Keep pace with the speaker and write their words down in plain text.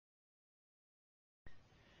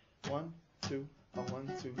1, 2,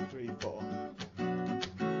 1, 2, 3, 4.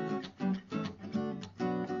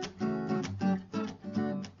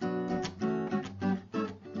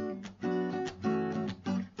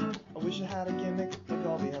 I wish I had a gimmick like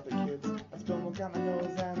all the other kids. I'd spill milk out my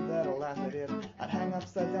nose and they'd all laugh at it. I'd hang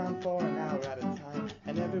upside down for an hour at a time,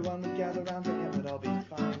 and everyone would gather round and it would all be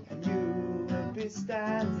fine. And you would be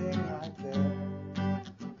standing right there,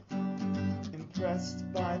 impressed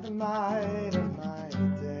by the might of my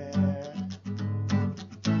dare.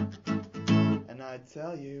 And I'd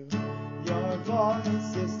tell you, your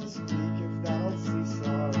voice is the squeak of that old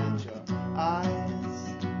seesaw, and your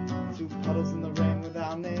eyes, 2 puddles in the rain with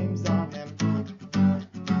our names on them.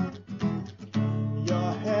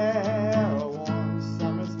 Your hair, a warm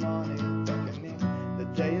summer's morning, beckoning, the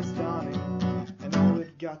day is dawning, and all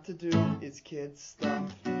we've got to do is kid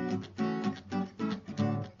stuff.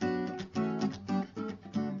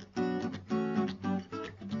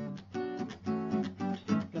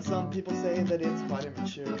 Some people say that it's quite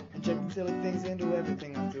immature, injecting silly things into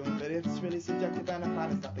everything I'm doing, but it's really subjective and I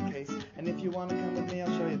find it's not the case. And if you want to come with me,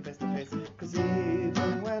 I'll show you face to face, cause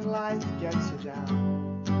even when life gets you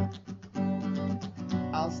down,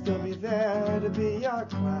 I'll still be there to be your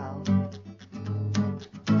clown,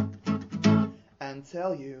 and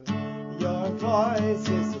tell you, your voice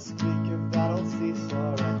is the squeak of that old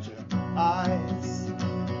seesaw, and your eyes,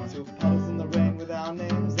 2 puddles in the rain with our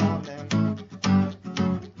names on them.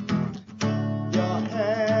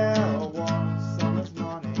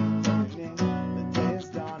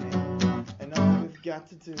 Got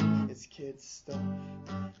to do is kid stuff.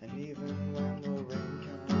 And even when the rain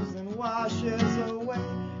comes and washes away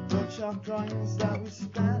the chalk drawings that we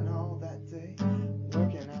spent all that day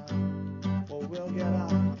working out, well, we'll get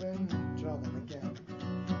up and draw them again,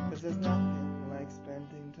 cause there's nothing like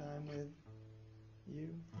spending time with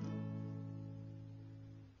you.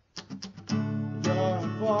 Your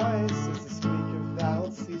voice is the squeak of that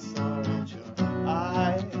old seesaw, and your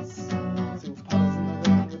eyes, 2 puddles in the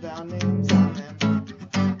rain with our names on them.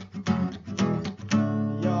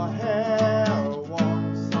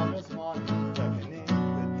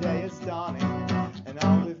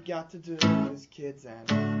 Got to do is kids, and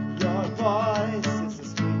your voice is the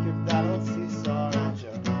squeak of that old seesaw, and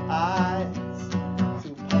your eyes,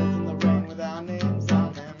 2 puddles in the rain with our names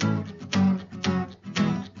on them.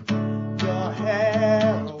 Your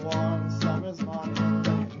hair, a warm summer's morning,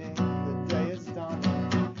 beckoning, the day is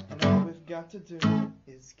dawning, and all we've got to do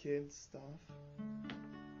is kid stuff.